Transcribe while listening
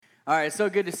All right, so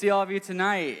good to see all of you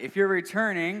tonight. If you're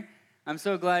returning, I'm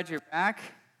so glad you're back.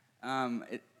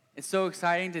 It's so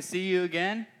exciting to see you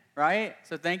again, right?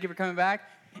 So thank you for coming back.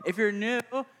 If you're new,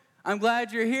 I'm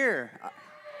glad you're here.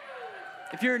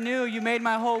 If you're new, you made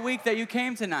my whole week that you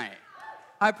came tonight.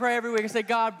 I pray every week, I say,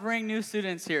 God, bring new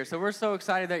students here. So we're so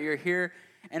excited that you're here.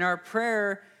 And our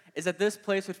prayer is that this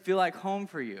place would feel like home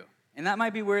for you. And that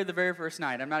might be weird the very first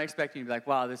night. I'm not expecting you to be like,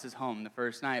 wow, this is home the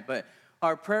first night. But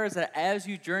our prayer is that as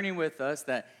you journey with us,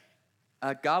 that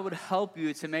God would help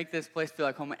you to make this place feel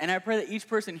like home. And I pray that each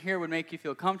person here would make you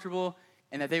feel comfortable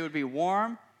and that they would be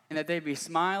warm and that they'd be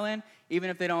smiling,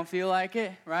 even if they don't feel like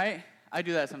it, right? I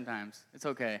do that sometimes. It's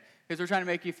okay. Because we're trying to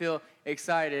make you feel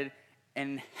excited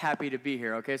and happy to be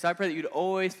here, okay? So I pray that you'd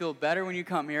always feel better when you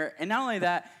come here. And not only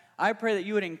that, I pray that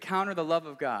you would encounter the love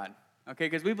of God, okay?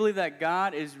 Because we believe that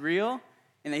God is real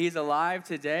and that he's alive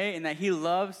today and that he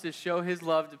loves to show his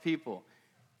love to people.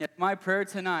 And my prayer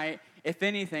tonight, if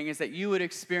anything, is that you would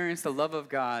experience the love of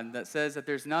God that says that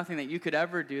there's nothing that you could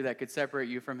ever do that could separate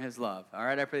you from his love, all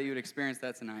right? I pray that you would experience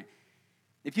that tonight.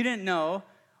 If you didn't know,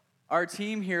 our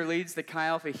team here leads the Chi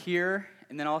Alpha here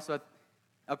and then also at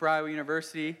Upper Iowa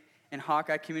University and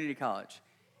Hawkeye Community College.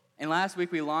 And last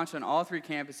week we launched on all three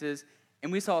campuses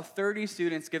and we saw 30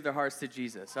 students give their hearts to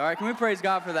Jesus. All right, can we praise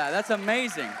God for that? That's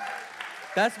amazing.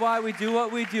 That's why we do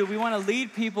what we do. We want to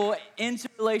lead people into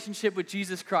relationship with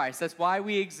Jesus Christ. That's why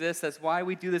we exist. That's why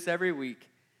we do this every week.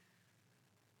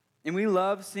 And we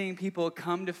love seeing people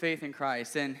come to faith in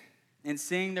Christ and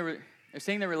seeing the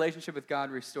relationship with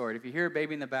God restored. If you hear a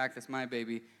baby in the back, that's my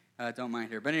baby. Don't mind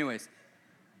her. But anyways,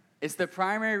 it's the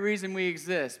primary reason we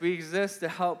exist. We exist to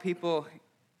help people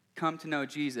come to know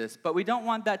Jesus. But we don't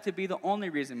want that to be the only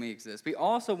reason we exist. We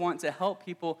also want to help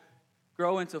people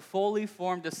grow into fully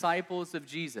formed disciples of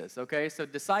Jesus, okay? So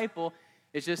disciple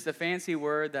is just a fancy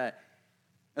word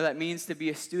that means to be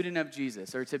a student of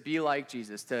Jesus or to be like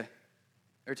Jesus,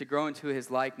 or to grow into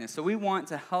his likeness. So we want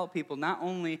to help people not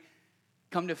only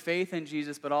come to faith in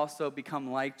Jesus, but also become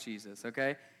like Jesus,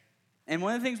 okay? And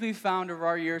one of the things we've found over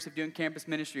our years of doing campus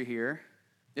ministry here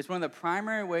is one of the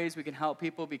primary ways we can help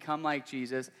people become like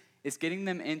Jesus is getting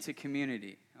them into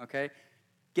community, okay?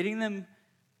 Getting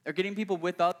people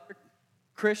with other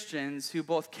Christians who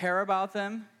both care about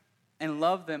them and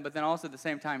love them, but then also at the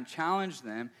same time challenge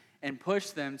them and push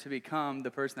them to become the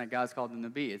person that God's called them to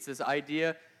be. It's this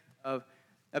idea of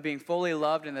being fully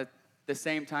loved and at the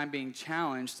same time being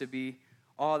challenged to be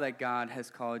all that God has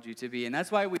called you to be. And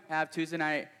that's why we have Tuesday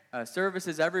night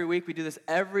services every week. We do this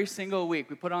every single week.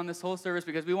 We put on this whole service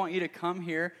because we want you to come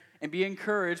here and be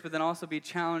encouraged, but then also be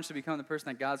challenged to become the person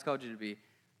that God's called you to be.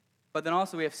 But then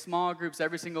also we have small groups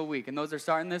every single week, and those are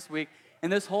starting this week.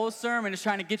 And this whole sermon is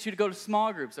trying to get you to go to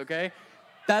small groups, okay?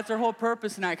 That's our whole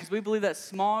purpose tonight because we believe that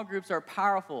small groups are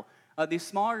powerful. These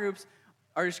small groups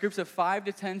are just groups of 5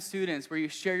 to 10 students where you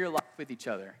share your life with each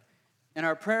other. And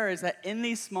our prayer is that in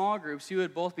these small groups, you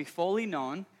would both be fully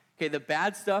known, okay, the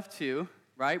bad stuff too,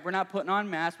 right? We're not putting on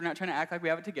masks. We're not trying to act like we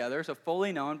have it together, so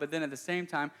fully known, but then at the same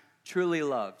time, truly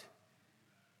loved.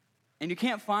 And you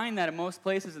can't find that in most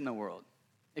places in the world.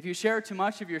 If you share too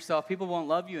much of yourself, people won't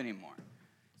love you anymore.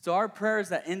 So our prayer is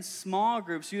that in small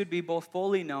groups, you would be both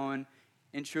fully known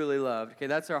and truly loved. Okay,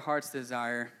 that's our heart's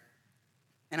desire.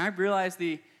 And I realized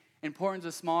the importance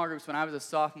of small groups when I was a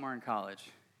sophomore in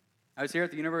college. I was here at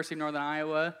the University of Northern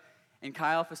Iowa, and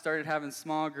Chi Alpha started having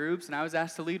small groups, and I was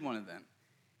asked to lead one of them.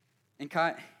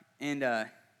 And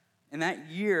that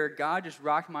year, God just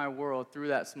rocked my world through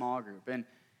that small group. And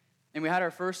we had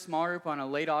our first small group on a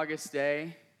late August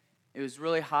day. It was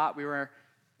really hot. We were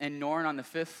in Norn on the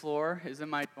 5th floor. It was in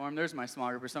my dorm. There's my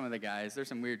small group, or some of the guys. There's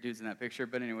some weird dudes in that picture,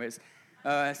 but anyways.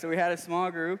 So we had a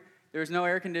small group. There was no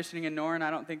air conditioning in Norn.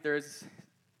 I don't think there is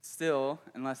still,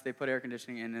 unless they put air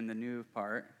conditioning in the new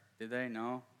part. Did they?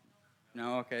 No?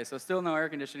 No? Okay, so still no air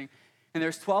conditioning. And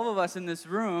there's 12 of us in this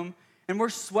room, and we're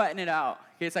sweating it out.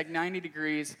 Okay, it's like 90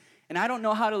 degrees. And I don't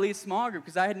know how to lead small group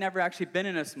because I had never actually been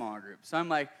in a small group. So I'm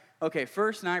like, okay,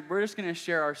 first night, we're just going to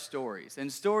share our stories.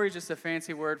 And story is just a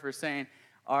fancy word for saying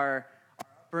our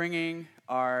upbringing,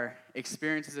 our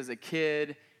experiences as a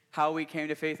kid, how we came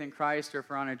to faith in Christ, or if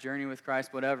we're on a journey with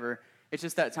Christ, whatever. It's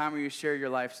just that time where you share your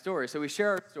life story. So we share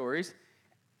our stories.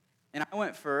 And I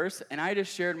went first, and I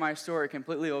just shared my story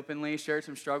completely openly, shared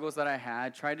some struggles that I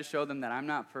had, tried to show them that I'm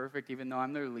not perfect, even though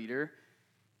I'm their leader.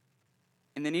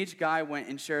 And then each guy went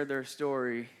and shared their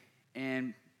story,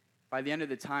 and by the end of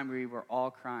the time, we were all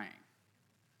crying.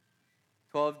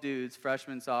 12 dudes,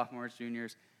 freshmen, sophomores,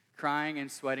 juniors, crying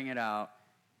and sweating it out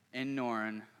in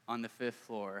Norn on the 5th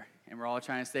floor. And we're all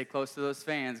trying to stay close to those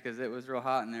fans because it was real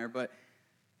hot in there. But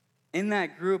in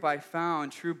that group, I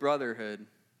found true brotherhood.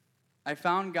 I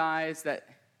found guys that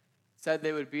said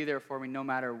they would be there for me no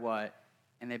matter what,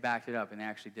 and they backed it up, and they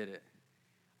actually did it.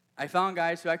 I found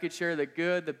guys who I could share the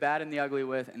good, the bad, and the ugly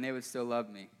with, and they would still love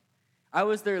me. I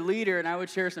was their leader, and I would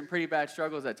share some pretty bad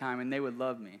struggles at times, and they would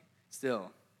love me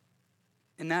still.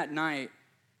 And that night,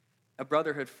 a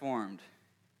brotherhood formed,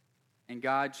 and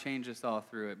God changed us all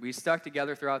through it. We stuck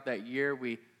together throughout that year.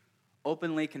 We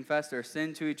openly confessed our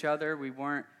sin to each other. We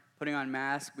weren't putting on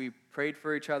masks. We prayed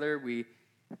for each other. We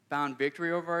found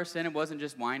victory over our sin. It wasn't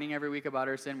just whining every week about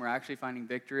our sin. We're actually finding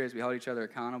victory as we held each other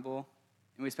accountable.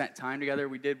 And we spent time together.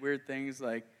 We did weird things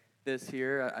like this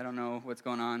here. I don't know what's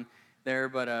going on there,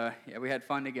 but yeah, we had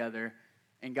fun together.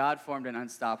 And God formed an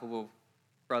unstoppable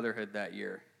brotherhood that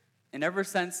year. And ever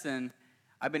since then,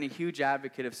 I've been a huge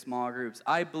advocate of small groups.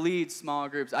 I bleed small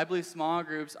groups. I believe small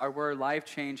groups are where life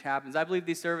change happens. I believe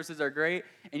these services are great,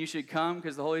 and you should come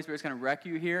because the Holy Spirit's going to wreck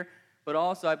you here. But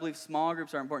also, I believe small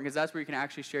groups are important because that's where you can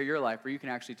actually share your life, where you can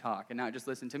actually talk and not just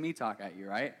listen to me talk at you,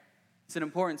 right? It's an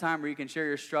important time where you can share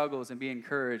your struggles and be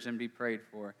encouraged and be prayed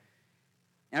for.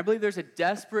 And I believe there's a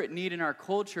desperate need in our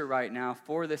culture right now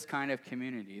for this kind of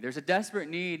community. There's a desperate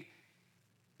need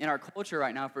in our culture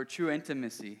right now for true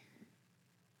intimacy.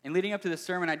 And leading up to this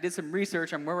sermon, I did some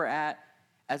research on where we're at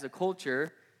as a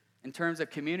culture in terms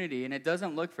of community, and it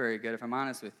doesn't look very good, if I'm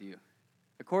honest with you.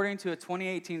 According to a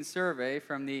 2018 survey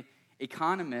from The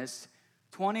Economist,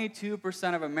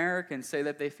 22% of Americans say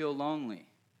that they feel lonely,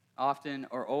 often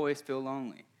or always feel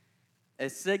lonely. A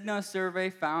Cigna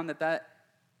survey found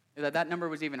that number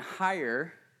was even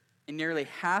higher, and nearly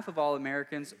half of all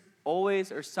Americans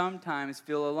always or sometimes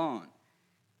feel alone.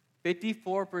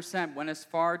 54% went as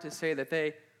far to say that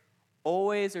they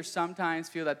always or sometimes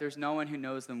feel that there's no one who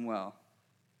knows them well.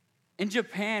 In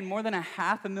Japan, more than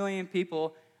 500,000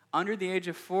 people under the age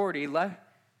of 40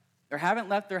 haven't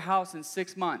left their house in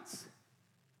 6 months.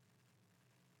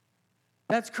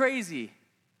 That's crazy.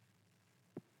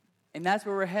 And that's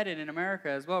where we're headed in America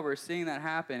as well. We're seeing that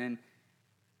happen.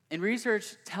 And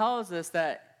research tells us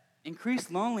that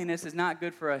increased loneliness is not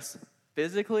good for us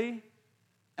physically,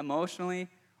 emotionally,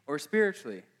 or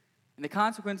spiritually. And the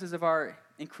consequences of our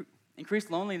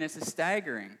increased loneliness is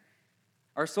staggering.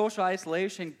 Our social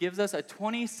isolation gives us a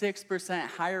 26%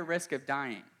 higher risk of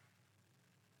dying.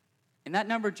 And that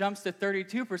number jumps to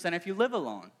 32% if you live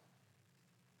alone.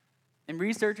 And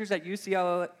researchers at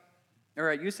UCLA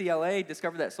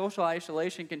discovered that social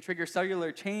isolation can trigger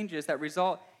cellular changes that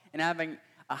result in having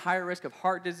a higher risk of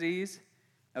heart disease,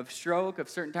 of stroke, of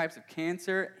certain types of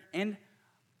cancer, and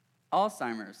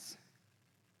Alzheimer's.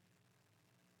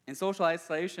 And social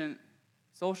isolation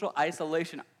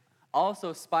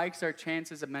also spikes our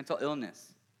chances of mental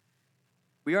illness.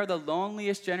 We are the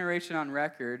loneliest generation on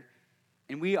record,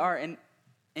 and we are in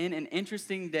an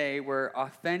interesting day where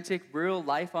authentic, real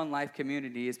life-on-life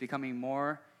community is becoming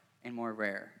more and more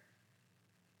rare.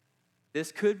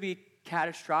 This could be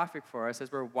catastrophic for us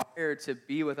as we're wired to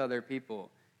be with other people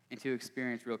and to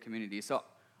experience real community. So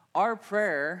our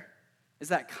prayer is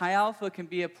that Chi Alpha can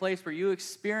be a place where you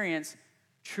experience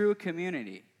true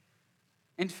community.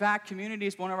 In fact, community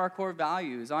is one of our core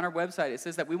values. On our website, it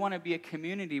says that we want to be a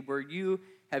community where you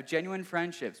have genuine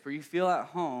friendships, where you feel at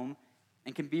home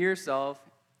and can be yourself,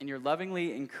 and you're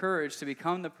lovingly encouraged to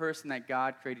become the person that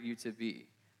God created you to be.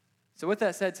 So with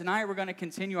that said, tonight we're going to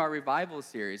continue our revival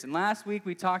series. And last week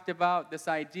we talked about this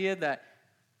idea that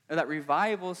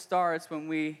revival starts when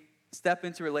we step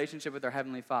into relationship with our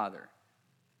Heavenly Father.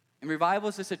 And revival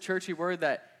is just a churchy word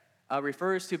that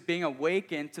refers to being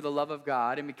awakened to the love of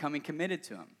God and becoming committed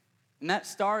to Him. And that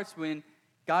starts when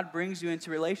God brings you into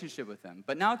relationship with Him.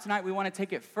 But now tonight we want to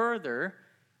take it further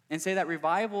and say that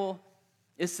revival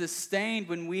is sustained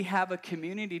when we have a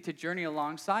community to journey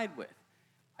alongside with.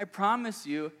 I promise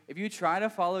you, if you try to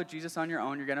follow Jesus on your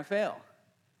own, you're going to fail.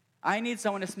 I need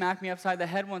someone to smack me upside the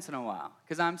head once in a while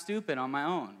because I'm stupid on my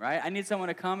own, right? I need someone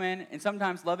to come in and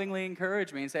sometimes lovingly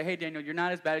encourage me and say, hey, Daniel, you're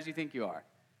not as bad as you think you are,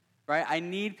 right? I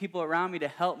need people around me to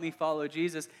help me follow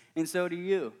Jesus, and so do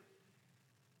you.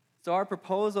 So our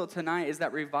proposal tonight is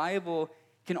that revival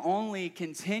can only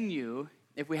continue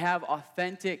if we have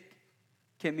authentic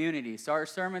community. So our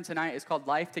sermon tonight is called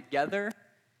Life Together.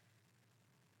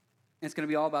 It's going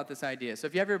to be all about this idea. So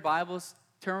if you have your Bibles,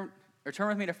 turn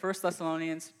with me to 1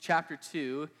 Thessalonians chapter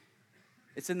 2.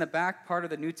 It's in the back part of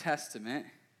the New Testament.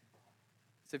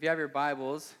 So if you have your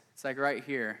Bibles, it's like right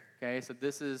here, okay? So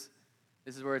this is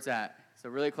where it's at. So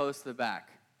really close to the back,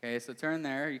 okay? So turn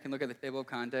there. You can look at the table of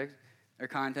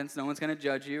contents. No one's going to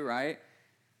judge you, right?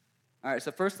 All right,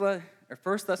 so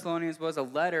 1 Thessalonians was a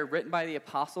letter written by the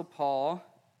Apostle Paul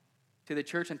to the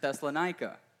church in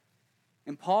Thessalonica.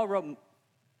 And Paul wrote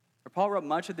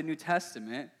much of the New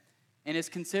Testament, and is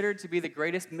considered to be the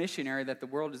greatest missionary that the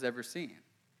world has ever seen.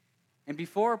 And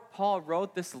before Paul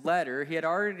wrote this letter, he had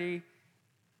already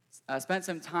spent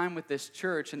some time with this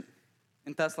church in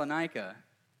Thessalonica.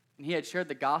 And he had shared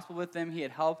the gospel with them. He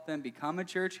had helped them become a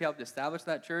church. He helped establish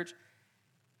that church.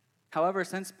 However,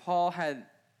 since Paul had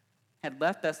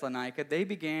left Thessalonica, they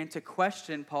began to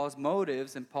question Paul's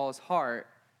motives and Paul's heart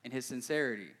and his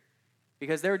sincerity,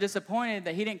 because they were disappointed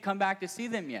that he didn't come back to see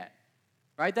them yet.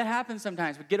 Right? That happens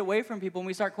sometimes. We get away from people and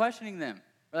we start questioning them.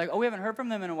 We're like, oh, we haven't heard from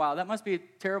them in a while. That must be a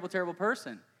terrible, terrible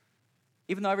person.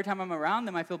 Even though every time I'm around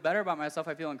them, I feel better about myself.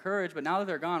 I feel encouraged. But now that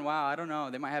they're gone, wow, I don't know.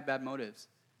 They might have bad motives.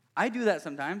 I do that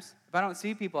sometimes. If I don't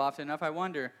see people often enough, I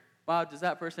wonder, wow, does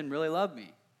that person really love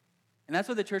me? And that's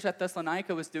what the church at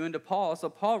Thessalonica was doing to Paul. So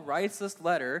Paul writes this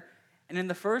letter, and in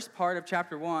the first part of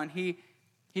chapter 1, he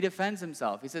defends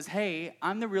himself. He says, hey,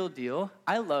 I'm the real deal.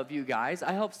 I love you guys.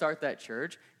 I helped start that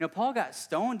church. You know, Paul got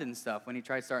stoned and stuff when he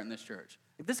tried starting this church.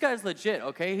 Like, this guy's legit,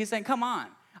 okay? He's saying, come on.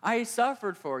 I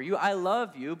suffered for you. I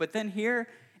love you. But then here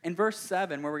in verse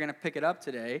 7, where we're going to pick it up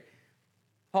today,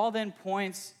 Paul then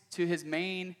points to his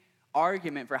main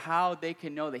argument for how they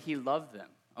can know that he loved them.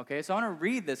 Okay, so I want to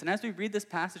read this. And as we read this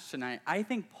passage tonight, I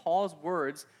think Paul's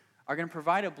words are going to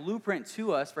provide a blueprint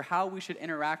to us for how we should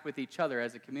interact with each other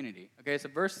as a community. Okay, so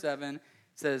verse 7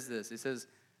 says this. It says,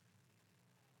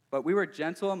 but we were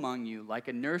gentle among you, like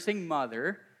a nursing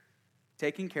mother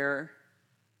taking care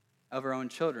of her own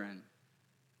children.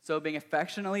 So being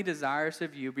affectionately desirous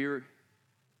of you, we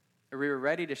were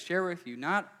ready to share with you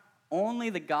not only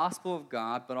the gospel of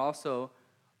God, but also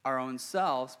our own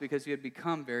selves, because you had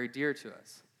become very dear to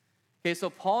us. Okay, so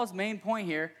Paul's main point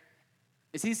here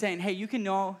is he's saying, hey, you can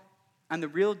know I'm the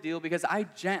real deal because I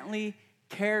gently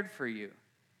cared for you.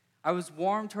 I was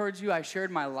warm towards you. I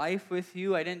shared my life with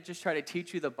you. I didn't just try to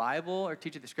teach you the Bible or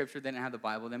teach you the scripture. They didn't have the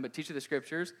Bible then, but teach you the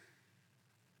scriptures.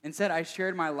 Instead, I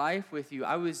shared my life with you.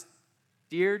 I was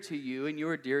dear to you, and you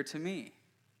were dear to me.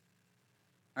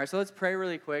 All right, so let's pray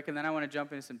really quick, and then I want to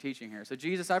jump into some teaching here. So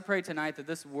Jesus, I pray tonight that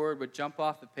this word would jump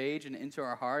off the page and into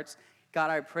our hearts. God,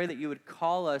 I pray that you would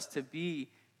call us to be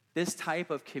this type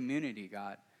of community,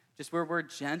 God, just where we're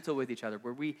gentle with each other,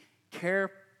 where we care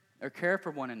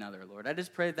for one another, Lord. I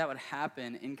just pray that would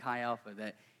happen in Chi Alpha,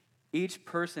 that each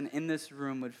person in this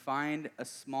room would find a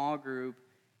small group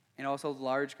and also a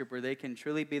large group where they can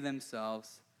truly be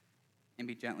themselves and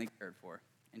be gently cared for.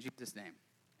 In Jesus' name,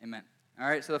 amen. All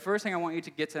right, so the first thing I want you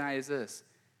to get tonight is this.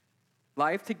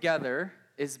 Life together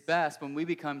is best when we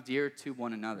become dear to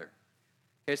one another.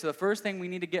 Okay, so the first thing we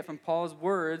need to get from Paul's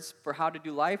words for how to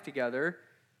do life together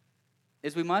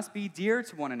is we must be dear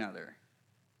to one another.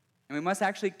 And we must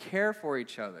actually care for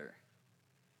each other.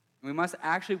 And we must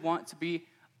actually want to be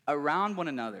around one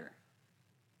another.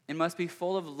 And must be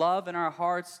full of love in our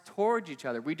hearts towards each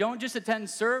other. We don't just attend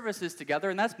services together,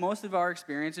 and that's most of our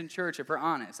experience in church, if we're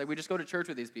honest. Like, we just go to church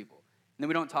with these people, and then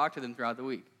we don't talk to them throughout the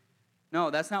week. No,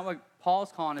 that's not what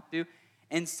Paul's calling us to do.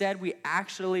 Instead, we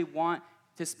actually want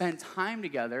to spend time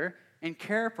together and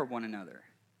care for one another.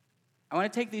 I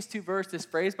want to take these two verses,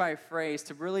 phrase by phrase,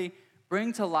 to really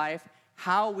bring to life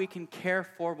how we can care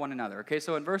for one another. Okay,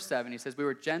 so in verse 7, he says, we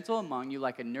were gentle among you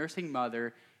like a nursing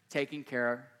mother taking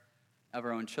care of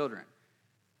her own children.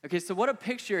 Okay, so what a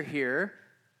picture here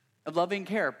of loving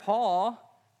care. Paul,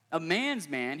 a man's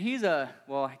man, he's I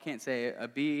can't say a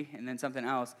bee and then something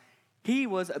else. He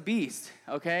was a beast,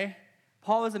 okay?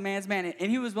 Paul was a man's man,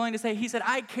 and he was willing to say, he said,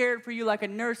 I cared for you like a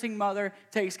nursing mother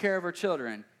takes care of her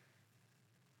children.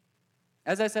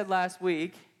 As I said last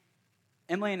week,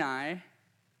 Emily and I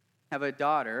have a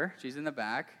daughter. She's in the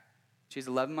back. She's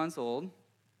 11 months old.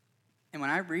 And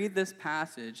when I read this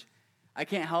passage, I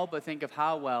can't help but think of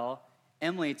how well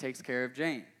Emily takes care of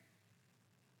Jane.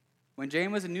 When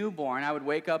Jane was a newborn, I would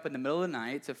wake up in the middle of the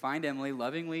night to find Emily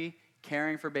lovingly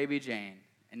caring for baby Jane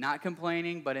and not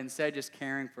complaining, but instead just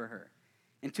caring for her.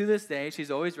 And to this day, she's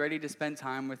always ready to spend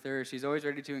time with her. She's always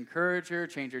ready to encourage her,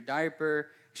 change her diaper.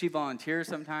 She volunteers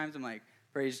sometimes. I'm like,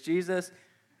 praise Jesus,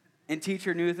 and teach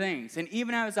her new things. And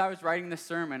even as I was writing the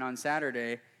sermon on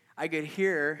Saturday, I could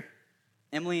hear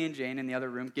Emily and Jane in the other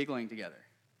room giggling together.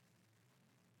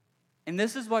 And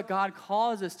this is what God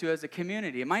calls us to as a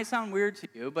community. It might sound weird to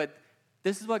you, but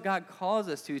this is what God calls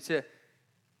us to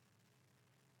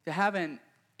have an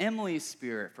Emily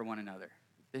spirit for one another.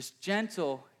 This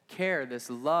gentle care, this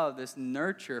love, this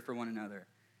nurture for one another.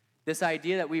 This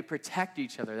idea that we protect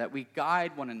each other, that we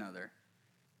guide one another.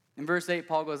 In verse 8,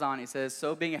 Paul goes on, he says,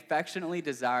 so being affectionately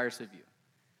desirous of you.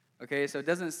 Okay, so it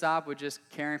doesn't stop with just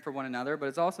caring for one another, but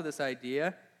it's also this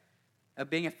idea of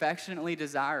being affectionately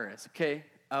desirous. Okay,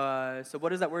 so what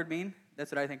does that word mean?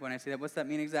 That's what I think when I say that. What's that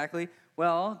mean exactly?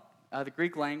 Well, the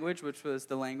Greek language, which was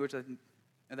the language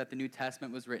that the New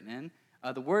Testament was written in,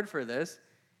 the word for this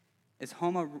is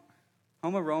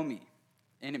homoromi,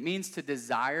 and it means to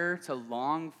desire, to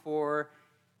long for.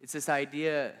 It's this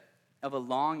idea of a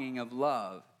longing of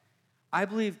love. I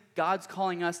believe God's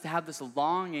calling us to have this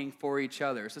longing for each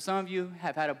other. So some of you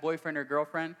have had a boyfriend or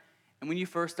girlfriend, and when you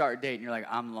first start dating, you're like,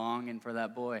 I'm longing for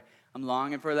that boy. I'm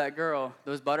longing for that girl.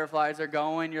 Those butterflies are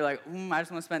going. You're like, I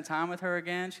just want to spend time with her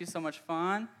again. She's so much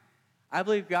fun. I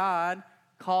believe God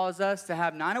calls us to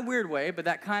have, not in a weird way, but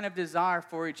that kind of desire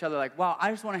for each other. Like, wow,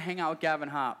 I just want to hang out with Gavin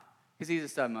Hopp because he's a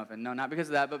stud muffin. No, not because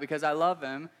of that, but because I love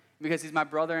him, because he's my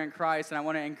brother in Christ, and I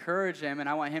want to encourage him, and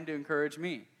I want him to encourage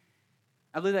me.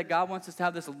 I believe that God wants us to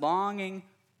have this longing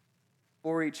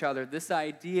for each other, this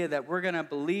idea that we're going to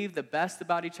believe the best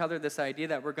about each other, this idea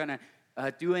that we're going to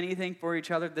do anything for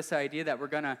each other, this idea that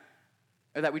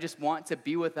that we just want to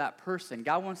be with that person.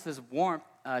 God wants this warmth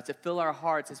to fill our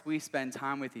hearts as we spend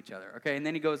time with each other. Okay, and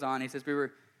then he goes on. He says we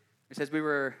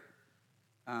were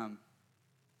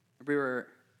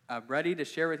ready to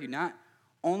share with you not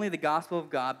only the gospel of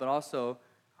God, but also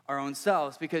our own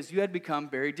selves, because you had become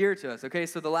very dear to us. Okay,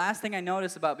 so the last thing I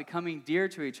noticed about becoming dear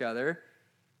to each other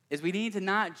is we need to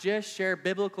not just share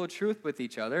biblical truth with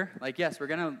each other. Like, yes, we're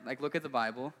going to look at the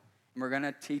Bible, and we're going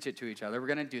to teach it to each other. We're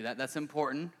going to do that. That's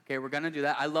important. Okay, we're going to do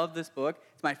that. I love this book.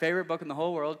 It's my favorite book in the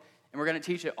whole world, and we're going to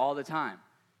teach it all the time.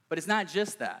 But it's not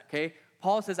just that, okay?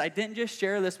 Paul says, I didn't just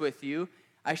share this with you.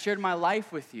 I shared my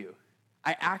life with you.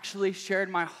 I actually shared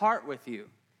my heart with you.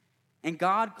 And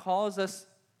God calls us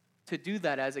to do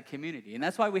that as a community. And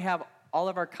that's why we have all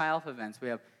of our Chi Alpha events. We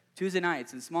have Tuesday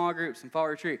nights and small groups and fall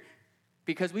retreat,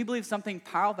 because we believe something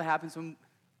powerful happens when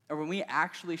we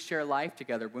actually share life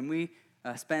together, when we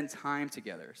spend time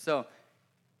together. So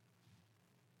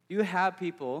you have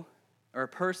people or a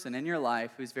person in your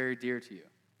life who's very dear to you.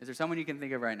 Is there someone you can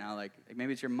think of right now? Like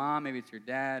maybe it's your mom, maybe it's your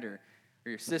dad, or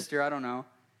your sister, I don't know.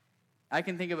 I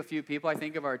can think of a few people. I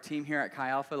think of our team here at Chi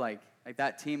Alpha, like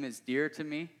that team is dear to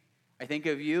me. I think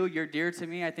of you, you're dear to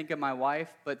me. I think of my wife,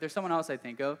 but there's someone else I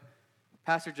think of.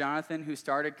 Pastor Jonathan, who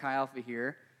started Chi Alpha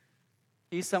here.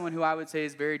 He's someone who I would say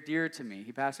is very dear to me.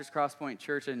 He pastors Crosspoint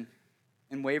Church in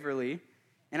Waverly,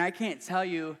 and I can't tell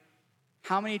you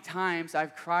how many times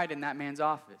I've cried in that man's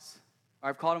office. Or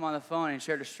I've called him on the phone and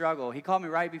shared a struggle. He called me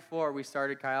right before we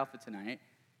started Chi Alpha tonight,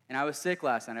 and I was sick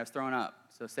last night. I was throwing up,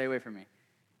 so stay away from me.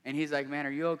 And he's like, man,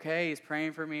 are you okay? He's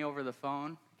praying for me over the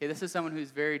phone. Okay, this is someone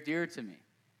who's very dear to me.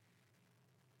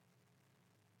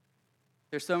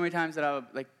 There's so many times that I'll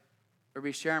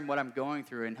be sharing what I'm going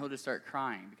through, and he'll just start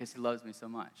crying because he loves me so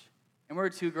much. And we're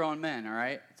two grown men, all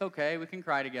right? It's okay. We can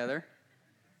cry together.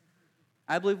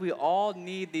 I believe we all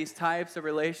need these types of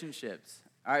relationships.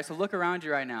 All right, so look around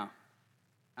you right now.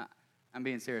 I'm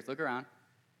being serious. Look around.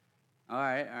 All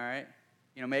right.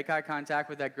 You know, make eye contact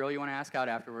with that girl you want to ask out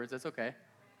afterwards. That's okay.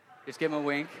 Just give him a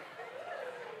wink.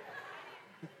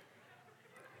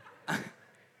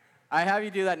 I have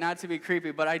you do that not to be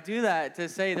creepy, but I do that to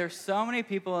say there's so many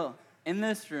people in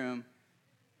this room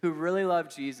who really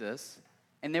love Jesus,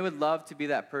 and they would love to be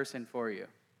that person for you.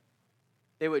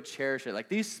 They would cherish it. Like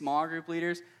these small group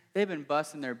leaders, they've been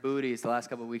busting their booties the last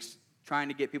couple of weeks trying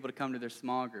to get people to come to their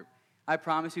small group. I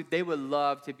promise you, they would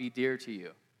love to be dear to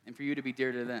you and for you to be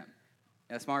dear to them.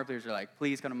 Yeah, small group leaders are like,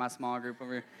 please come to my small group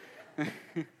over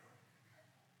here.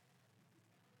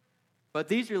 But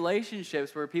these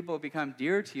relationships where people become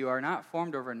dear to you are not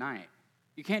formed overnight.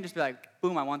 You can't just be like,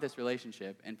 boom, I want this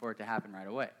relationship, and for it to happen right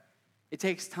away. It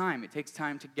takes time. It takes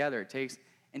time together. It takes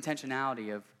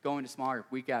intentionality of going to small group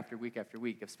week after week after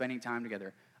week, of spending time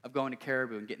together, of going to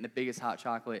Caribou and getting the biggest hot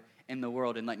chocolate in the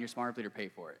world and letting your small group leader pay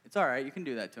for it. It's all right. You can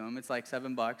do that to them. It's like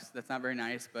 $7. That's not very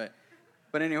nice, but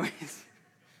anyways,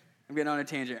 I'm getting on a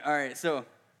tangent. All right, so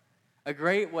a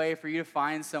great way for you to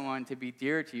find someone to be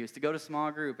dear to you is to go to small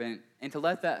group and to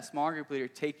let that small group leader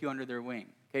take you under their wing,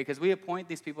 okay? Because we appoint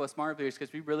these people as small group leaders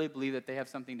because we really believe that they have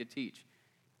something to teach,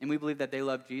 and we believe that they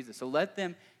love Jesus. So let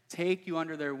them take you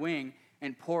under their wing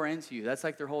and pour into you. That's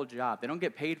like their whole job. They don't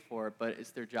get paid for it, but it's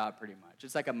their job pretty much.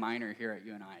 It's like a minor here at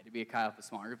UNI to be a Chi Alpha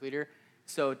small group leader.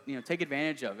 So, take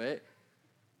advantage of it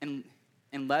and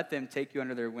let them take you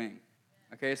under their wing,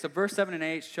 okay? So verse 7 and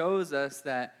 8 shows us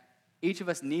that each of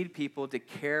us need people to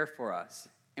care for us.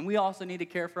 And we also need to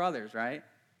care for others, right?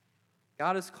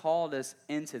 God has called us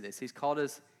into this. He's called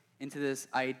us into this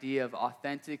idea of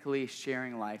authentically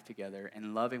sharing life together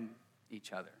and loving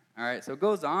each other. All right, so it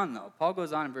goes on, though. Paul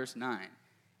goes on in verse 9.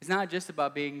 It's not just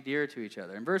about being dear to each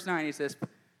other. In verse 9, he says,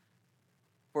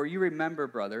 for you remember,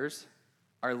 brothers,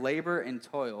 our labor and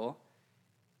toil,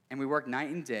 and we work night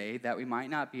and day that we might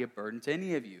not be a burden to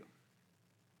any of you.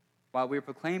 while we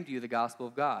proclaim to you the gospel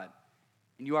of God.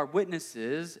 And you are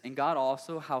witnesses, and God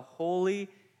also, how holy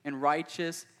and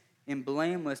righteous and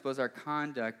blameless was our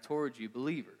conduct towards you,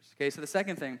 believers. Okay, so the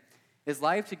second thing is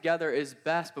life together is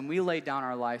best when we lay down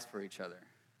our lives for each other.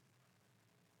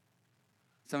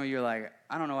 Some of you are like,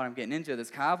 I don't know what I'm getting into at this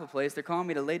Kyle place. They're calling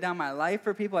me to lay down my life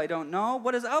for people I don't know.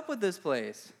 What is up with this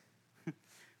place?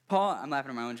 Paul, I'm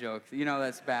laughing at my own joke. You know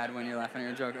that's bad when you're laughing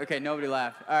at your joke. Okay, nobody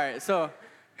laughed. All right, so,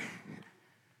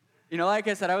 like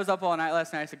I said, I was up all night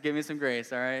last night, so give me some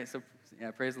grace, all right? So,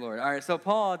 yeah, praise the Lord. All right, so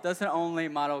Paul doesn't only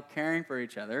model caring for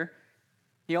each other,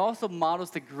 he also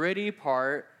models the gritty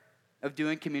part of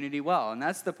doing community well, and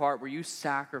that's the part where you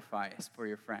sacrifice for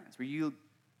your friends, where you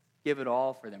give it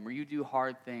all for them, where you do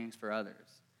hard things for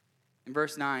others. In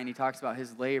verse 9, he talks about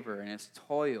his labor and his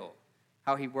toil,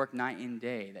 how he worked night and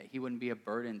day, that he wouldn't be a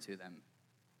burden to them.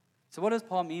 So what does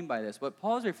Paul mean by this? What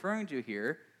Paul is referring to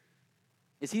here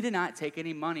is he did not take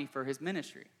any money for his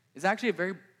ministry. It's actually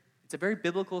a very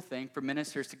biblical thing for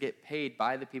ministers to get paid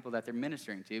by the people that they're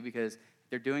ministering to because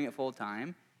they're doing it full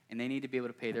time and they need to be able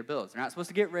to pay their bills. They're not supposed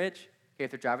to get rich. Okay,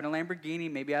 if they're driving a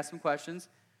Lamborghini, maybe ask some questions,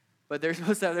 but they're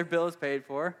supposed to have their bills paid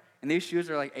for. And these shoes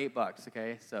are like $8,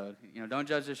 okay? So, don't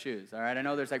judge the shoes, all right? I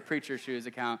know there's like preacher shoes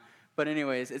account, but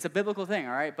anyways, it's a biblical thing,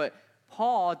 all right? But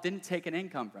Paul didn't take an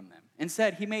income from them.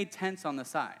 Instead, he made tents on the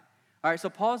side. All right,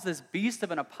 so Paul's this beast of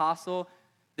an apostle,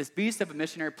 this beast of a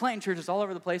missionary, planting churches all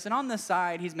over the place, and on the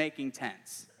side, he's making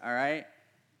tents, all right?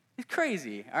 It's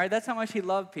crazy, all right? That's how much he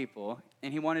loved people,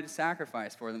 and he wanted to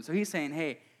sacrifice for them. So he's saying,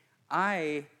 hey,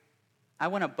 I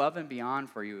went above and beyond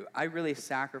for you. I really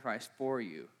sacrificed for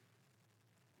you.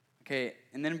 Okay,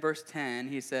 and then in verse 10,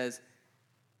 he says,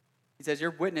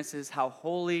 your witnesses how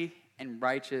holy and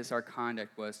righteous our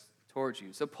conduct was towards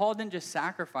you. So Paul didn't just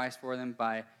sacrifice for them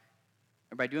by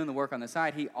doing the work on the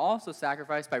side. He also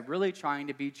sacrificed by really trying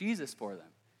to be Jesus for them.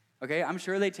 Okay, I'm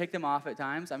sure they ticked him off at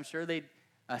times. I'm sure they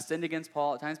sinned against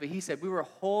Paul at times. But he said, we were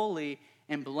holy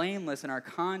and blameless in our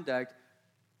conduct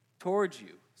towards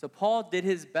you. So Paul did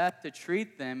his best to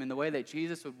treat them in the way that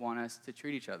Jesus would want us to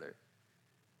treat each other.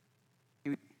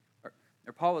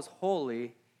 Paul was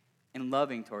holy and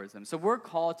loving towards them. So we're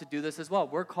called to do this as well.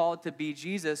 We're called to be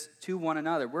Jesus to one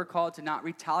another. We're called to not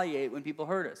retaliate when people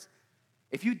hurt us.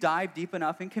 If you dive deep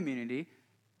enough in community,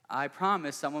 I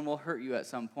promise someone will hurt you at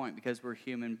some point because we're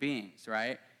human beings,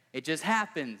 right? It just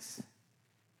happens,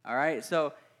 all right?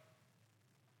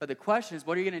 But the question is,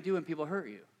 what are you going to do when people hurt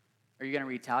you? Are you going to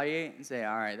retaliate and say,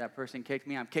 all right, that person kicked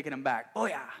me, I'm kicking them back, oh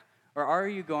yeah? Or are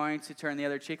you going to turn the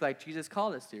other cheek like Jesus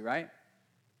called us to, right?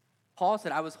 Paul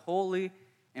said, I was holy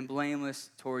and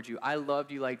blameless towards you. I loved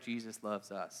you like Jesus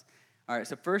loves us. All right,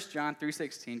 so 1 John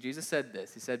 3:16, Jesus said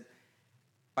this. He said,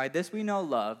 by this we know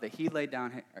love, that he laid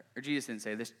down, or Jesus didn't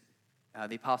say this,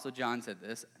 the Apostle John said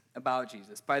this about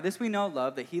Jesus. By this we know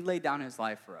love, that he laid down his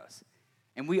life for us,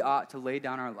 and we ought to lay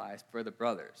down our lives for the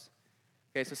brothers.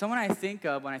 Okay, so someone I think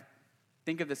of when I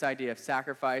think of this idea of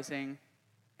sacrificing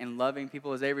and loving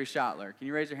people is Avery Schottler. Can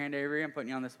you raise your hand, Avery? I'm putting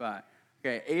you on the spot.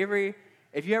 Okay, Avery,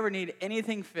 if you ever need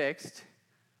anything fixed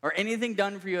or anything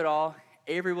done for you at all,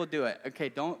 Avery will do it. Okay,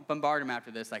 don't bombard him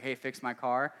after this, like, hey, fix my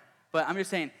car. But I'm just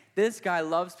saying, this guy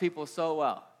loves people so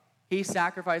well. He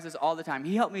sacrifices all the time.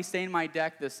 He helped me stain my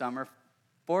deck this summer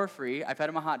for free. I fed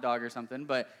him a hot dog or something,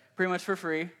 but pretty much for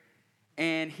free.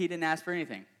 And he didn't ask for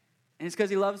anything. And it's because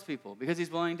he loves people, because he's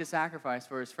willing to sacrifice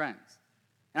for his friends.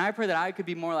 And I pray that I could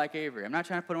be more like Avery. I'm not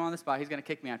trying to put him on the spot. He's going to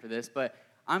kick me after this. But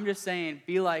I'm just saying,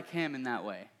 be like him in that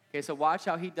way. Okay, so watch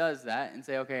how he does that and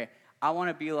say, okay, I want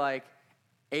to be like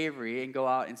Avery and go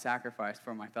out and sacrifice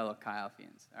for my fellow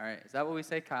Kylefians. All right, is that what we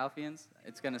say, Kylefians?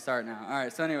 It's going to start now. All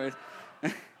right, so anyways.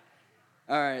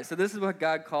 All right, so this is what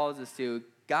God calls us to.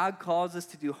 God calls us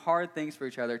to do hard things for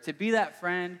each other, to be that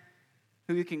friend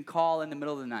who you can call in the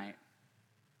middle of the night,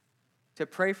 to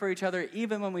pray for each other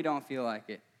even when we don't feel like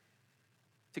it,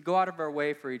 to go out of our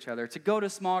way for each other, to go to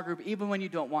small group even when you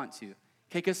don't want to.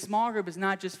 Okay, because small group is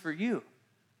not just for you.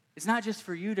 It's not just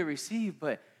for you to receive,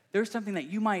 but there's something that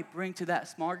you might bring to that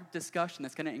small group discussion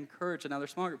that's going to encourage another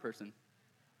small group person.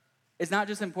 It's not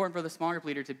just important for the small group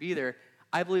leader to be there.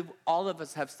 I believe all of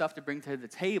us have stuff to bring to the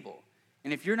table.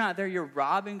 And if you're not there, you're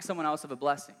robbing someone else of a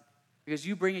blessing because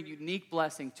you bring a unique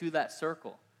blessing to that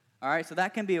circle. All right, so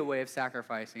that can be a way of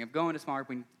sacrificing, of going to small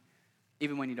group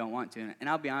even when you don't want to. And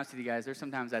I'll be honest with you guys, there's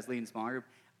sometimes as leading small group,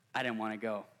 I didn't want to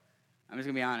go. I'm just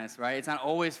going to be honest, right? It's not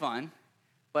always fun.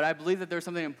 But I believe that there's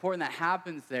something important that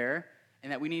happens there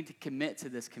and that we need to commit to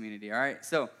this community, all right?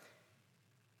 So,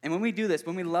 and when we do this,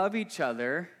 when we love each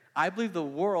other, I believe the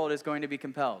world is going to be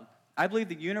compelled. I believe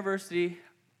the University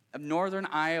of Northern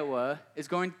Iowa is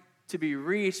going to be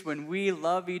reached when we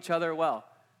love each other well.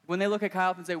 when they look at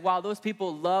Kyle and say, wow, those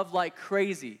people love like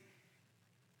crazy,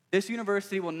 this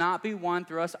university will not be won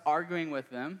through us arguing with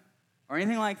them or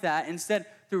anything like that. Instead,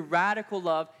 through radical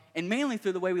love and mainly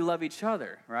through the way we love each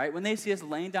other, right? When they see us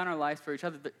laying down our lives for each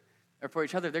other, they're going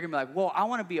to be like, whoa, I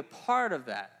want to be a part of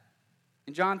that.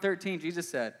 In John 13, Jesus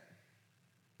said,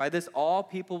 by this all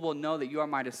people will know that you are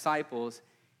my disciples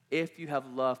if you have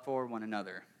love for one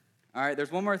another. All right,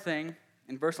 there's one more thing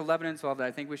in verse 11 and 12 that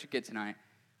I think we should get tonight.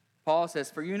 Paul says,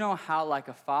 for you know how like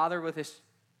a father with his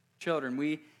children,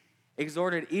 we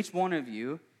exhorted each one of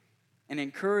you and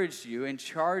encouraged you and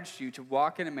charged you to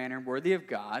walk in a manner worthy of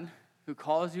God who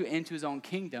calls you into his own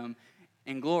kingdom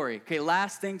and glory. Okay,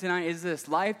 last thing tonight is this.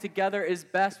 Life together is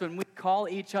best when we call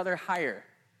each other higher.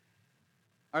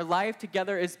 Our life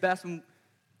together is best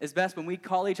when we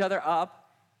call each other up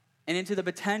and into the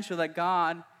potential that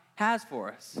God has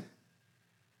for us.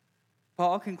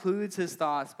 Paul concludes his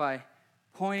thoughts by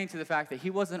pointing to the fact that he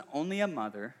wasn't only a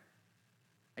mother,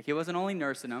 like he wasn't only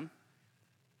nursing them,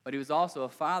 but he was also a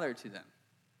father to them.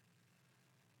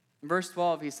 In verse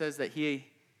 12, he says that he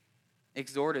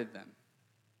exhorted them,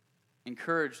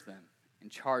 encouraged them,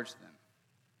 and charged them.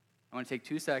 I want to take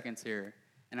 2 seconds here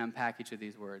and unpack each of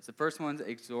these words. The first one's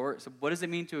exhort. So what does it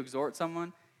mean to exhort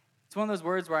someone? It's one of those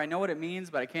words where I know what it means,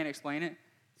 but I can't explain it.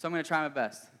 So I'm going to try my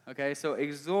best. Okay, so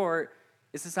exhort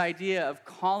is this idea of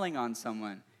calling on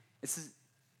someone.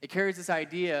 It carries this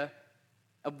idea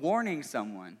of warning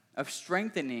someone, of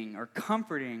strengthening or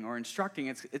comforting or instructing.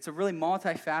 It's a really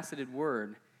multifaceted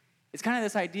word. It's kind of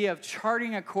this idea of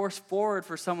charting a course forward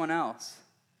for someone else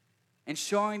and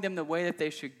showing them the way that they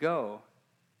should go.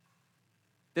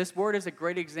 This word is a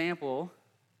great example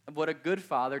of what a good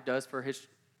father does for his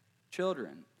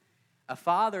children. A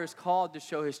father is called to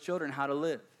show his children how to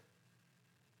live.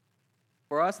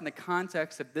 For us, in the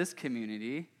context of this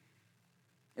community,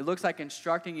 it looks like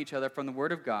instructing each other from the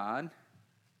Word of God,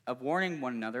 of warning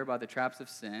one another about the traps of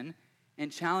sin,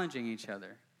 and challenging each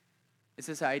other. It's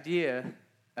this idea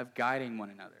of guiding one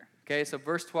another. Okay, so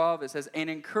verse 12, it says, and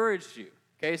encouraged you.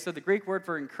 Okay, so the Greek word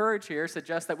for encourage here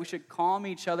suggests that we should calm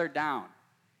each other down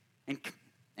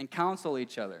and counsel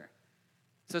each other.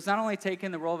 So it's not only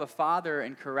taking the role of a father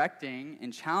and correcting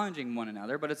and challenging one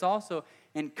another, but it's also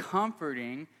in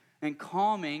comforting and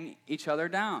calming each other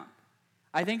down.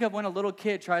 I think of when a little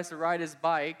kid tries to ride his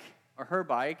bike or her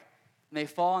bike, and they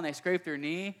fall and they scrape their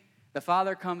knee. The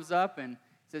father comes up and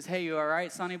says, hey, you all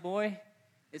right, sonny boy?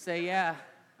 They say, yeah,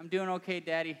 I'm doing okay,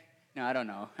 daddy. No, I don't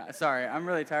know. Sorry, I'm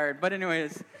really tired. But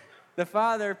anyways, the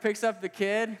father picks up the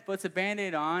kid, puts a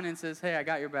Band-Aid on, and says, hey, I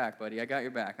got your back, buddy. I got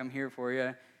your back. I'm here for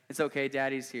you. It's okay,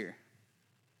 daddy's here.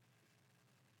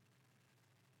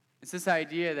 It's this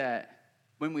idea that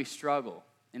when we struggle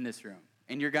in this room,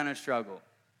 and you're going to struggle,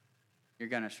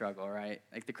 right?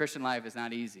 Like the Christian life is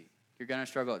not easy. You're going to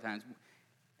struggle at times.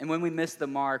 And when we miss the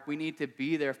mark, we need to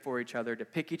be there for each other, to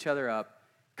pick each other up,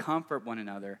 comfort one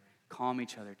another, calm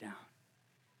each other down.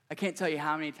 I can't tell you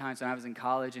how many times when I was in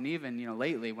college and even,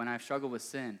 lately when I've struggled with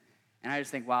sin, and I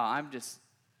just think, wow, I'm just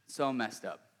so messed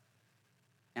up.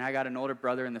 And I got an older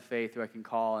brother in the faith who I can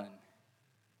call, and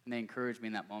they encourage me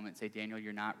in that moment and say, Daniel,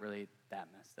 you're not really that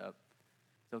messed up.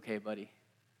 It's okay, buddy.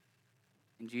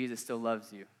 And Jesus still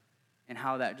loves you. And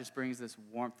how that just brings this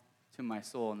warmth to my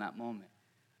soul in that moment.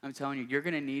 I'm telling you, you're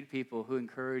going to need people who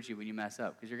encourage you when you mess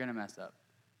up, because you're going to mess up.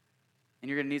 And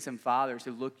you're going to need some fathers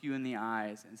who look you in the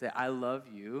eyes and say, I love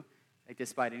you, like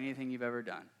despite anything you've ever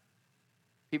done.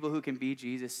 People who can be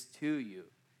Jesus to you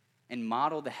and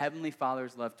model the Heavenly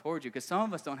Father's love towards you. Because some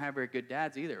of us don't have very good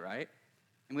dads either, right?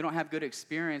 And we don't have good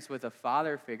experience with a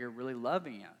father figure really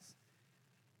loving us.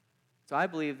 So I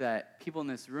believe that people in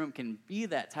this room can be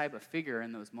that type of figure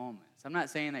in those moments. I'm not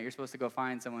saying that you're supposed to go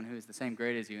find someone who's the same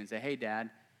grade as you and say, hey, Dad.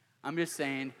 I'm just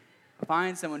saying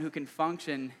find someone who can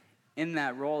function in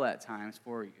that role at times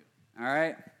for you. All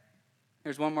right?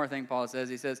 Here's one more thing Paul says.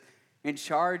 He says, and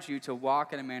charge you to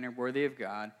walk in a manner worthy of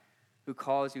God who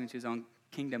calls you into his own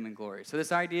kingdom and glory. So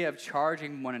this idea of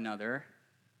charging one another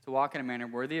to walk in a manner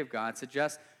worthy of God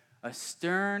suggests a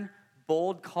stern,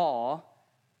 bold call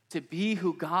to be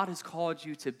who God has called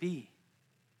you to be.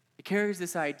 It carries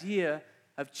this idea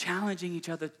of challenging each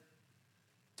other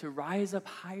to rise up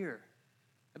higher.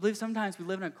 I believe sometimes we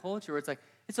live in a culture where it's like,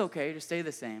 it's okay, just stay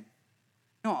the same.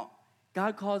 No,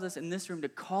 God calls us in this room to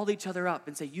call each other up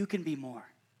and say, you can be more.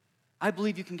 I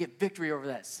believe you can get victory over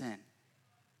that sin.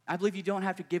 I believe you don't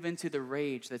have to give in to the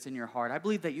rage that's in your heart. I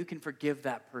believe that you can forgive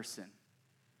that person.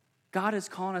 God is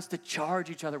calling us to charge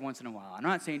each other once in a while. I'm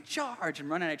not saying charge and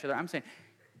run at each other. I'm saying,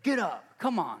 get up,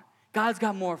 come on. God's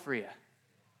got more for you.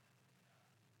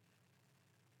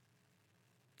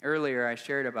 earlier I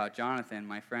shared about Jonathan,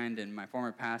 my friend and my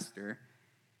former pastor.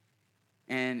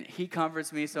 And he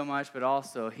comforts me so much, but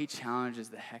also he challenges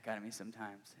the heck out of me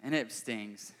sometimes. And it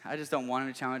stings. I just don't want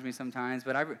him to challenge me sometimes.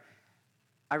 But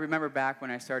I remember back when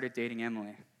I started dating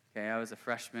Emily. Okay, I was a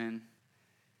freshman.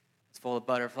 It's full of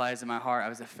butterflies in my heart. I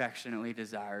was affectionately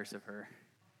desirous of her.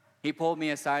 He pulled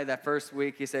me aside that first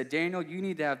week. He said, Daniel, you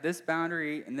need to have this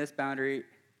boundary and this boundary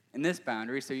and this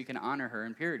boundary so you can honor her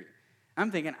in purity.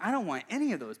 I'm thinking, I don't want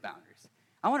any of those boundaries.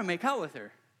 I want to make out with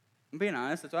her. I'm being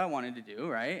honest, that's what I wanted to do,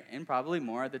 right? And probably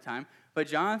more at the time. But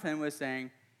Jonathan was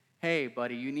saying, hey,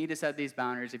 buddy, you need to set these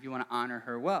boundaries if you want to honor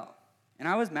her well. And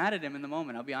I was mad at him in the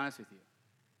moment, I'll be honest with you.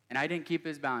 And I didn't keep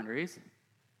his boundaries,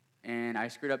 and I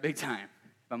screwed up big time,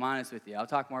 if I'm honest with you. I'll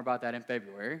talk more about that in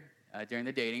February during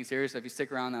the dating series, so if you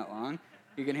stick around that long,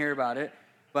 you can hear about it.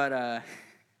 But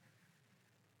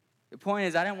the point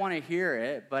is, I didn't want to hear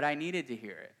it, but I needed to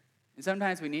hear it. And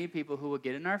sometimes we need people who will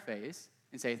get in our face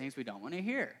and say things we don't want to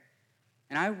hear.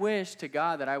 And I wish to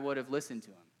God that I would have listened to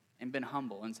him and been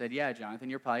humble and said, yeah, Jonathan,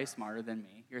 you're probably smarter than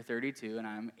me. You're 32 and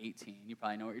I'm 18. You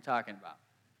probably know what you're talking about.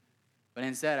 But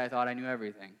instead, I thought I knew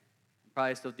everything. I'm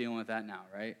probably still dealing with that now,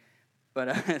 right?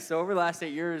 But so over the last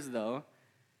 8 years, though,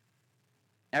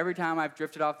 every time I've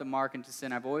drifted off the mark into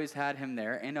sin, I've always had him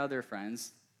there and other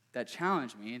friends that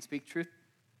challenge me and speak truth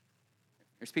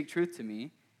to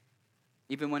me,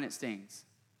 even when it stings.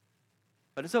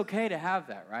 But it's okay to have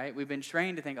that, right? We've been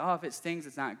trained to think, oh, if it stings,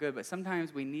 it's not good. But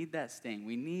sometimes we need that sting.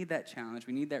 We need that challenge.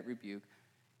 We need that rebuke.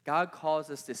 God calls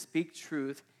us to speak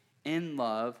truth in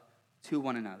love to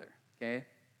one another, okay?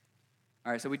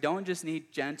 All right, so we don't just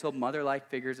need gentle, mother-like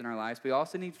figures in our lives. We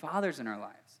also need fathers in our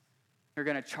lives who are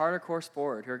going to chart a course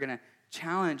forward, who are going to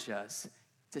challenge us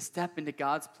to step into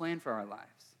God's plan for our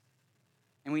lives.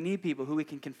 And we need people who we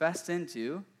can confess sin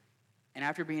to, and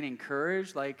after being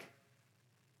encouraged,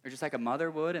 or just like a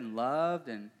mother would, and loved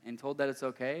and told that it's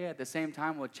okay, at the same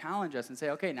time will challenge us and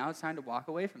say, okay, now it's time to walk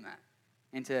away from that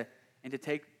and to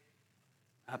take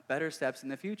better steps in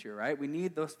the future, right? We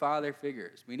need those father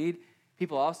figures. We need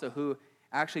people also who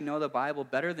actually know the Bible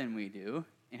better than we do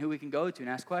and who we can go to and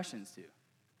ask questions to.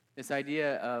 This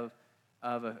idea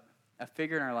of a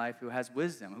figure in our life who has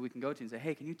wisdom, who we can go to and say,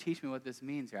 hey, can you teach me what this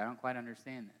means here? I don't quite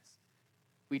understand this.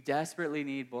 We desperately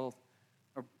need both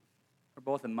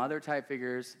the mother-type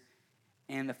figures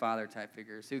and the father-type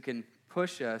figures who can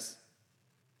push us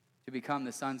to become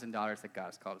the sons and daughters that God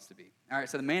has called us to be. All right,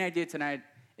 so the main idea tonight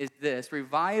is this.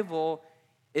 Revival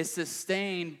is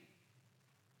sustained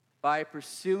by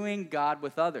pursuing God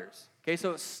with others. Okay,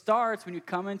 so it starts when you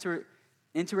come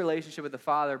into relationship with the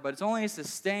Father, but it's only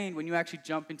sustained when you actually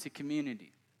jump into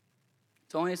community.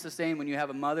 It's only sustained when you have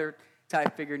a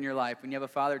mother-type figure in your life, when you have a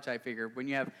father-type figure, when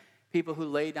you have people who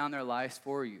lay down their lives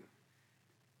for you.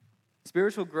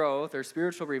 Spiritual growth or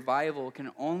spiritual revival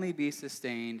can only be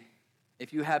sustained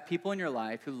if you have people in your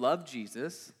life who love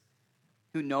Jesus,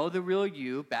 who know the real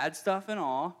you, bad stuff and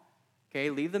all.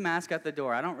 Okay, leave the mask at the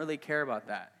door. I don't really care about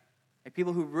that. Like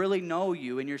people who really know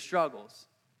you and your struggles.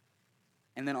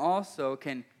 And then also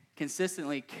can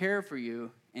consistently care for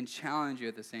you and challenge you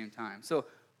at the same time. So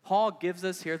Paul gives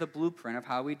us here the blueprint of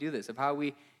how we do this, of how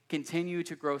we continue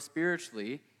to grow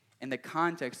spiritually in the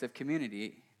context of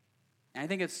community. And I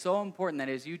think it's so important that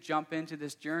as you jump into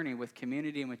this journey with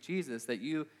community and with Jesus, that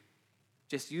you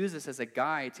just use this as a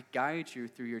guide to guide you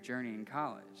through your journey in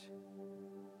college.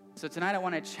 So tonight I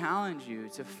want to challenge you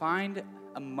to find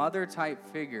a mother-type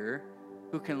figure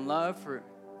who can love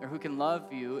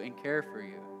you and care for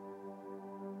you.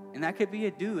 And that could be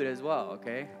a dude as well,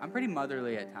 okay? I'm pretty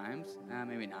motherly at times.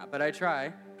 Maybe not, but I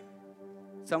try.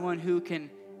 Someone who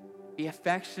can be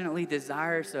affectionately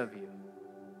desirous of you.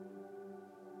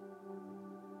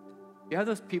 You have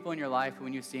those people in your life who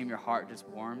when you see them, your heart just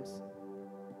warms.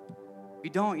 If you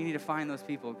don't, you need to find those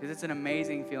people because it's an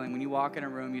amazing feeling. When you walk in a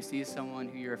room, you see someone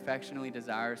who you're affectionately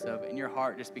desirous of, and your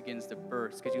heart just begins to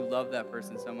burst because you love that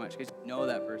person so much, because you know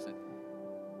that person,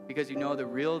 because you know the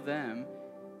real them,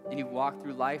 and you walk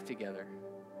through life together.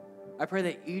 I pray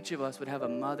that each of us would have a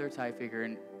mother-type figure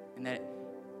and that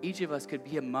each of us could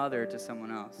be a mother to someone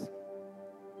else.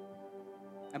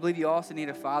 I believe you also need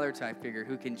a father-type figure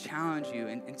who can challenge you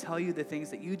and tell you the things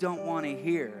that you don't want to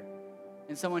hear,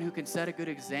 and someone who can set a good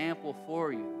example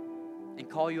for you and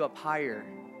call you up higher.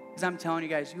 Because I'm telling you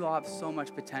guys, you all have so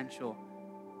much potential.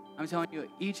 I'm telling you,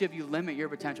 each of you limit your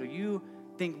potential. You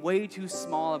think way too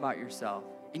small about yourself,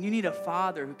 and you need a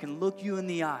father who can look you in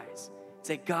the eyes and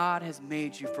say, God has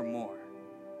made you for more.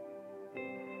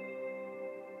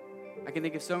 I can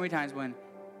think of so many times when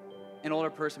an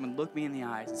older person would look me in the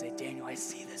eyes and say, Daniel, I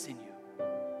see this in you.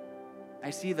 I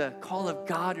see the call of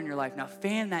God in your life. Now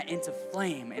fan that into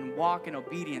flame and walk in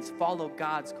obedience. Follow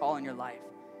God's call in your life.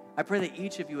 I pray that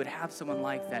each of you would have someone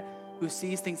like that who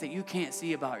sees things that you can't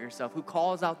see about yourself, who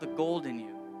calls out the gold in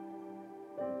you.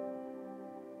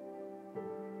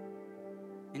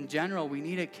 In general, we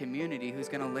need a community who's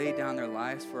going to lay down their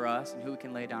lives for us and who we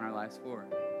can lay down our lives for.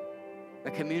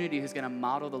 A community who's going to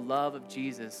model the love of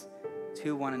Jesus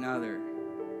to one another.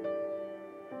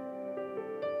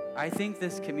 I think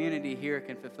this community here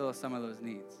can fulfill some of those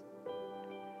needs.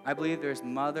 I believe there's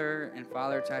mother and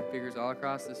father type figures all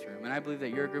across this room, and I believe that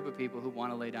you're a group of people who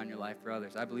want to lay down your life for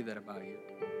others. I believe that about you.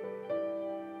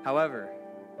 However,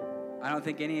 I don't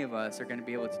think any of us are going to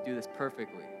be able to do this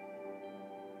perfectly.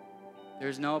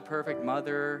 There's no perfect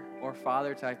mother or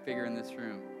father type figure in this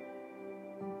room.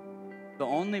 The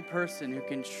only person who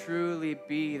can truly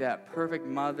be that perfect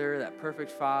mother, that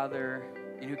perfect father,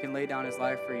 and who can lay down his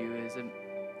life for you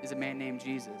is a man named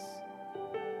Jesus.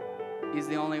 He's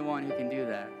the only one who can do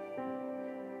that.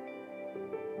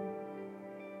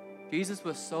 Jesus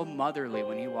was so motherly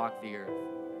when he walked the earth.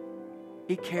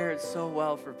 He cared so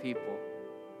well for people.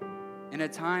 In a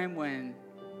time when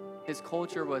his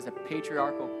culture was a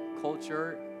patriarchal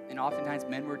culture and oftentimes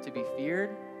men were to be feared,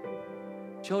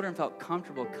 children felt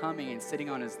comfortable coming and sitting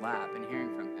on his lap and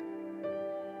hearing from him.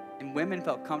 And women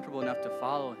felt comfortable enough to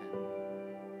follow him.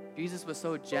 Jesus was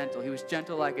so gentle. He was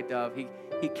gentle like a dove.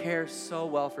 He cares so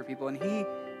well for people, and he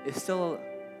is still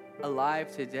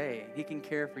alive today. He can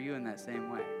care for you in that same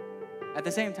way. At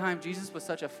the same time, Jesus was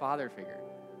such a father figure.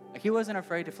 Like, he wasn't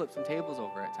afraid to flip some tables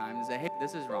over at times and say, hey,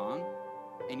 this is wrong,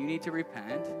 and you need to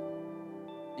repent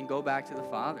and go back to the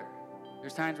Father.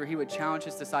 There's times where he would challenge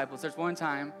his disciples. There's one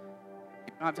time, I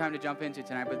don't have time to jump into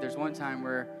tonight, but there's one time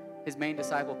where his main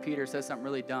disciple, Peter, says something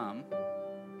really dumb,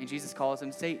 and Jesus calls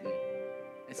him Satan.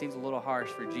 It seems a little harsh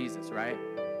for Jesus, right?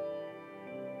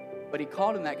 But he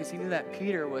called him that because he knew that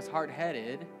Peter was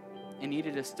hard-headed and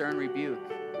needed a stern rebuke.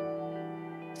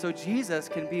 So Jesus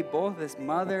can be both this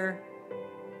mother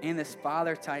and this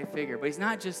father-type figure, but he's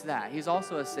not just that. He's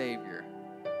also a Savior.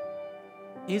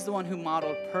 He's the one who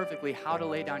modeled perfectly how to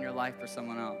lay down your life for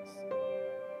someone else.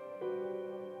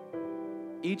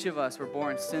 Each of us were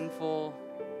born sinful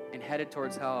and headed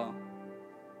towards hell.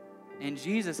 And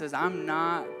Jesus says, I'm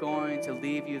not going to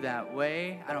leave you that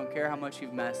way. I don't care how much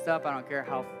you've messed up. I don't care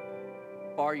how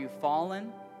far you've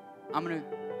fallen. I'm going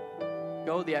to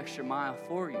go the extra mile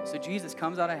for you. So Jesus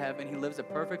comes out of heaven. He lives a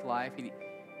perfect life.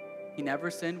 He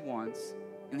never sinned once.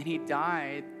 And then he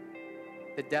died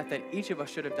the death that each of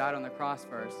us should have died on the cross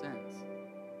for our sins.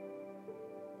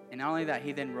 And not only that,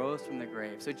 he then rose from the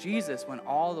grave. So Jesus went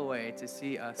all the way to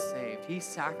see us saved. He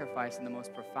sacrificed in the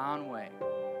most profound way.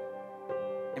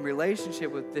 And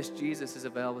relationship with this Jesus is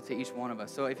available to each one of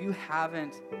us. So if you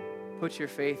haven't put your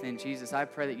faith in Jesus, I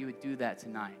pray that you would do that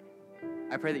tonight.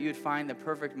 I pray that you would find the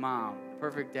perfect mom, the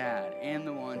perfect dad, and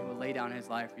the one who will lay down his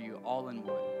life for you all in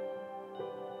one.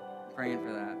 I'm praying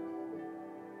for that.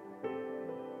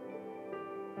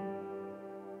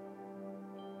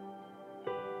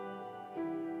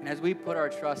 And as we put our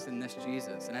trust in this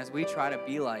Jesus, and as we try to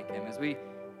be like him, as we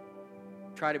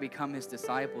try to become his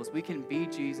disciples, we can be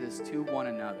Jesus to one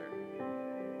another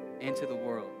and to the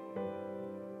world.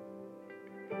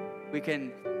 We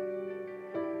can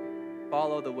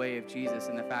follow the way of Jesus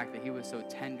in the fact that he was so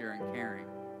tender and caring.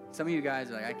 Some of you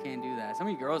guys are like, I can't do that. Some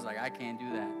of you girls are like, I can't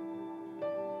do that.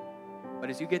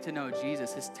 But as you get to know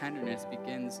Jesus, his tenderness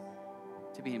begins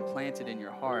to be implanted in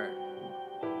your heart,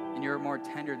 and you're more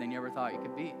tender than you ever thought you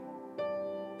could be.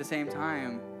 At the same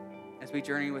time, as we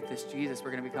journey with this Jesus,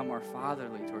 we're going to become more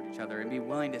fatherly toward each other and be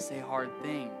willing to say hard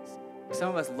things. Some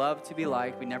of us love to be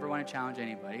liked. We never want to challenge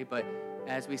anybody. But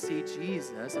as we see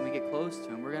Jesus and we get close to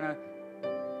him, we're going to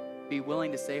be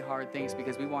willing to say hard things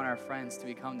because we want our friends to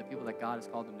become the people that God has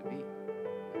called them to be.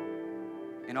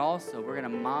 And also, we're going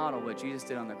to model what Jesus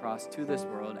did on the cross to this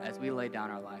world as we lay down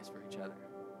our lives for each other.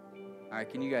 All right,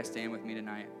 can you guys stand with me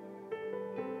tonight?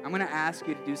 I'm going to ask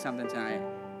you to do something tonight.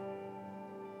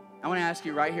 I want to ask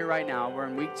you right here, right now. We're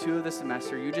in week 2 of the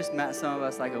semester. You just met some of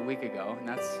us like a week ago, and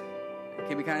it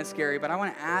can be kind of scary. But I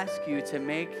want to ask you to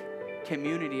make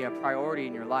community a priority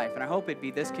in your life. And I hope it'd be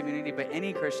this community, but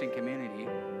any Christian community.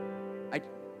 I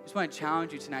just want to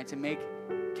challenge you tonight to make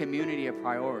community a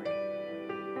priority.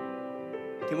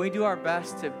 Can we do our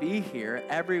best to be here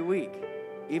every week,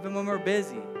 even when we're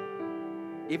busy,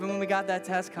 even when we got that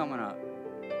test coming up?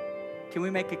 Can we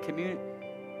make a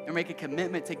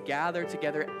commitment to gather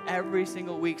together every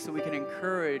single week so we can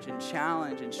encourage and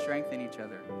challenge and strengthen each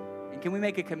other? And can we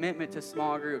make a commitment to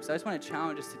small groups? I just want to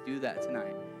challenge us to do that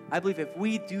tonight. I believe if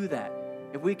we do that,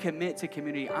 if we commit to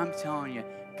community, I'm telling you,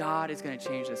 God is going to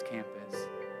change this campus.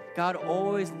 God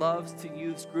always loves to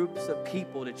use groups of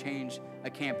people to change a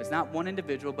campus. Not one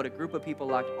individual, but a group of people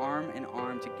locked arm in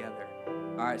arm together.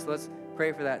 All right, so let's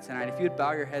pray for that tonight. If you would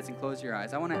bow your heads and close your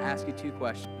eyes, I want to ask you 2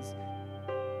 questions.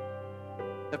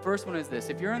 The first one is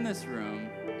this. If you're in this room,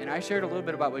 and I shared a little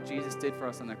bit about what Jesus did for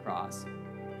us on the cross,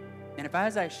 and if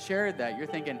as I shared that, you're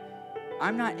thinking,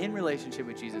 I'm not in relationship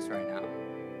with Jesus right now.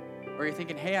 Or you're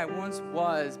thinking, hey, I once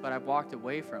was, but I've walked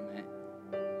away from it.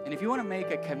 And if you want to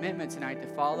make a commitment tonight to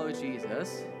follow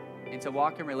Jesus and to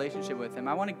walk in relationship with him,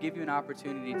 I want to give you an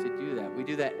opportunity to do that. We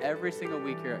do that every single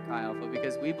week here at Chi Alpha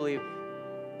because we believe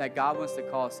that God wants to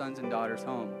call sons and daughters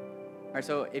home. All right,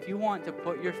 so if you want to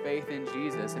put your faith in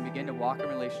Jesus and begin to walk in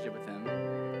relationship with him,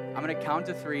 I'm going to count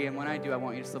to 3, and when I do, I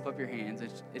want you to slip up your hands.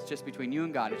 It's just between you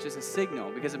and God. It's just a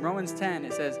signal, because in Romans 10,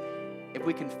 it says, if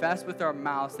we confess with our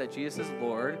mouths that Jesus is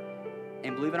Lord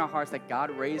and believe in our hearts that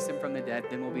God raised him from the dead,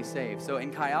 then we'll be saved. So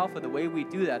in Chi Alpha, the way we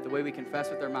do that, the way we confess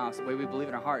with our mouths, the way we believe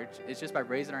in our heart, it's just by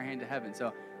raising our hand to heaven. So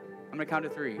I'm going to count to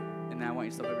 3, and then I want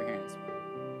you to slip up your hands.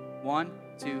 1,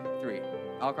 2, 3.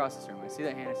 All across this room. I see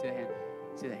that hand. I see that hand.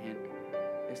 I see that hand.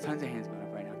 There's tons of hands going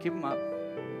up right now. Keep them up.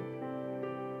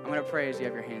 I'm going to pray as you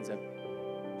have your hands up.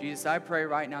 Jesus, I pray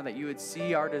right now that you would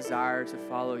see our desire to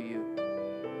follow you.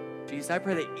 Jesus, I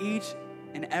pray that each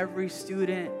and every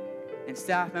student and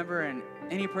staff member and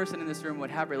any person in this room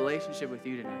would have a relationship with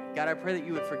you tonight. God, I pray that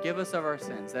you would forgive us of our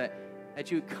sins, that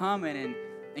you would come in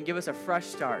and give us a fresh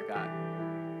start, God.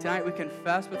 Tonight we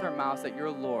confess with our mouths that you're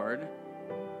Lord,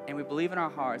 and we believe in our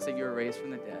hearts that you were raised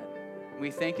from the dead. And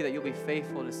we thank you that you'll be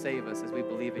faithful to save us as we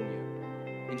believe in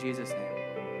you. In Jesus'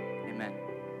 name, amen.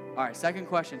 All right, second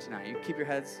question tonight. You keep your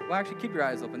heads, well, actually keep your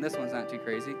eyes open. This one's not too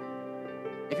crazy.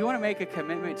 If you want to make a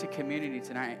commitment to community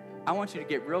tonight, I want you to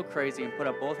get real crazy and put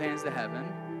up both hands to heaven,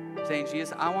 saying,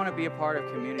 Jesus, I want to be a part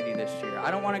of community this year.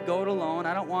 I don't want to go it alone.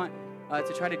 I don't want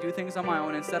to try to do things on my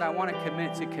own. Instead, I want to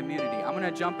commit to community. I'm going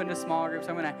to jump into small groups.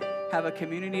 I'm going to have a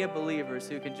community of believers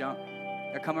who can jump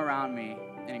or come around me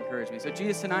and encourage me. So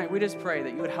Jesus, tonight, we just pray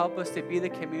that you would help us to be the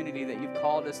community that you've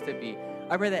called us to be.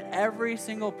 I pray that every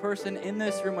single person in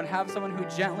this room would have someone who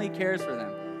gently cares for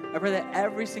them. I pray that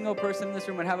every single person in this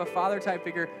room would have a father-type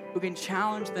figure who can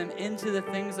challenge them into the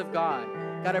things of God.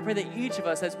 God, I pray that each of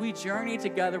us, as we journey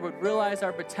together, would realize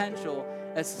our potential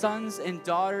as sons and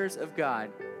daughters of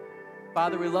God.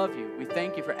 Father, we love you. We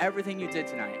thank you for everything you did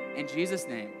tonight. In Jesus'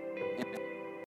 name,